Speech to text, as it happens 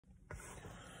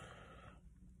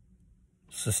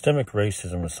Systemic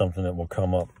racism is something that will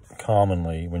come up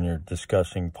commonly when you're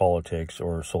discussing politics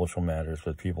or social matters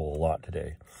with people a lot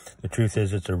today. The truth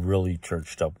is, it's a really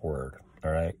churched up word,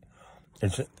 all right?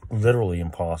 It's literally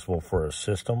impossible for a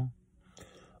system,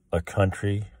 a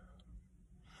country,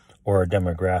 or a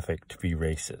demographic to be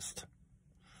racist.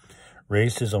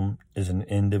 Racism is an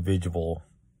individual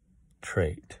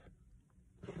trait,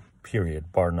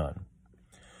 period, bar none.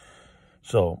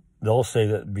 So they'll say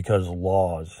that because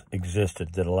laws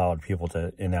existed that allowed people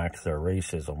to enact their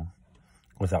racism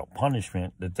without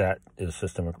punishment, that is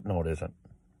systemic. No, it isn't.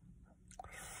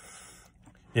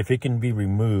 If it can be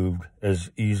removed as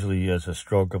easily as a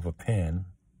stroke of a pen,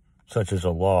 such as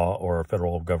a law or a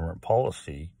federal government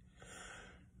policy,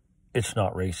 it's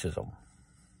not racism.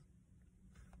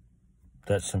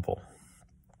 That's simple.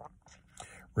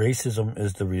 Racism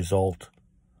is the result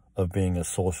of being a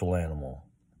social animal.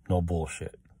 No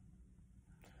bullshit.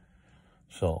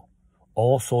 So,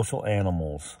 all social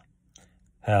animals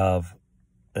have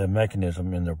a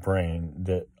mechanism in their brain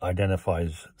that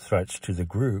identifies threats to the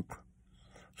group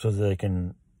so that they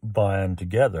can bind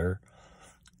together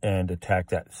and attack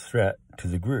that threat to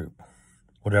the group,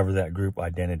 whatever that group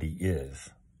identity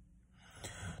is.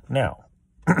 Now,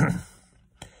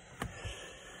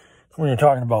 when you're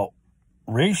talking about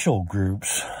racial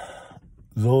groups,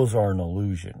 those are an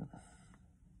illusion.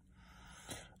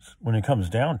 When it comes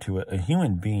down to it, a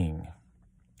human being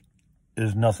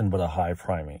is nothing but a high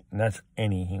primate, and that's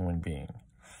any human being.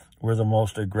 We're the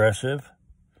most aggressive,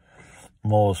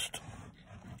 most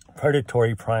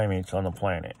predatory primates on the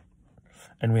planet,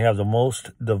 and we have the most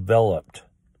developed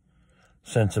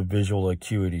sense of visual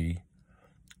acuity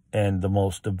and the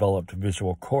most developed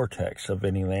visual cortex of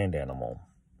any land animal.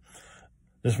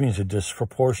 This means a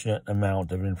disproportionate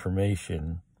amount of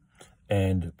information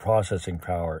and processing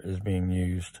power is being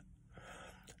used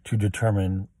to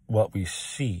determine what we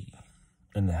see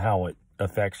and how it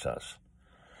affects us.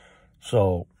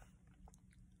 So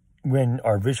when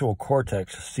our visual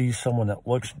cortex sees someone that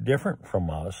looks different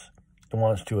from us, it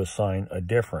wants to assign a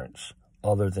difference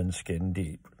other than skin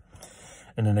deep.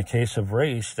 And in the case of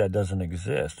race, that doesn't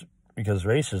exist because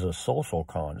race is a social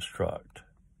construct.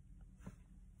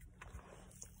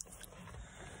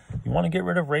 You want to get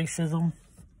rid of racism?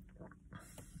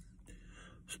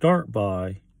 Start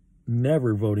by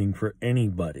never voting for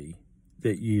anybody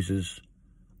that uses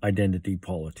identity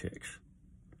politics.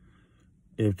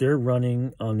 If they're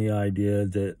running on the idea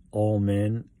that all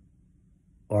men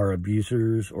are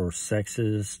abusers or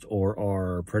sexist or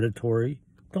are predatory,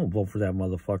 don't vote for that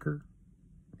motherfucker.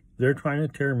 They're trying to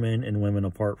tear men and women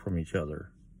apart from each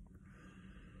other.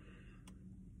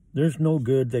 There's no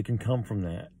good that can come from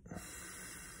that.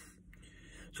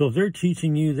 So if they're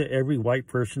teaching you that every white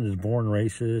person is born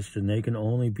racist and they can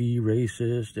only be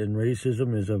racist and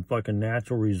racism is a fucking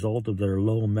natural result of their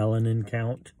low melanin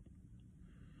count,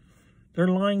 they're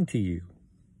lying to you.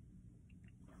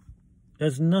 It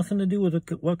has nothing to do with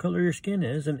what color your skin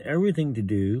is and everything to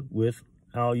do with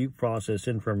how you process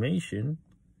information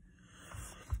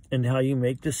and how you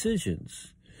make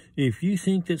decisions. If you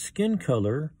think that skin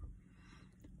color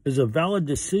is a valid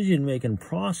decision-making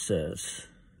process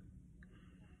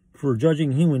for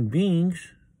judging human beings,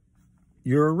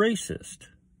 you're a racist,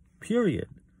 period.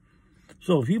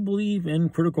 So if you believe in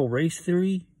critical race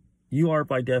theory, you are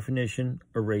by definition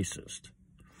a racist.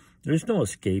 There's no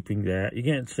escaping that. You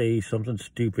can't say something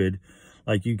stupid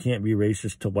like you can't be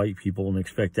racist to white people and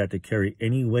expect that to carry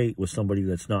any weight with somebody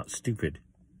that's not stupid.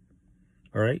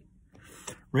 All right?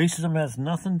 Racism has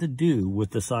nothing to do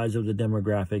with the size of the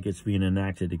demographic it's being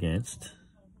enacted against.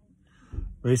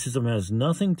 Racism has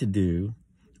nothing to do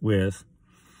with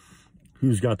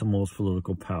who's got the most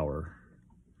political power.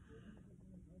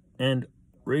 And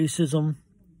racism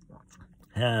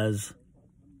has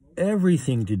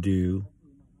everything to do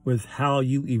with how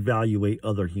you evaluate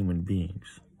other human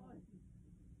beings.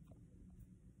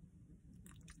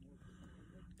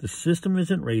 The system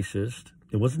isn't racist.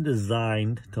 It wasn't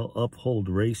designed to uphold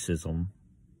racism.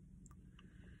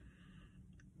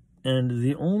 And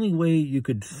the only way you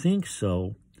could think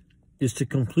so is to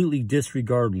completely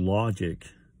disregard logic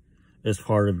as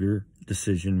part of your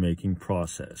decision-making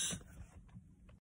process.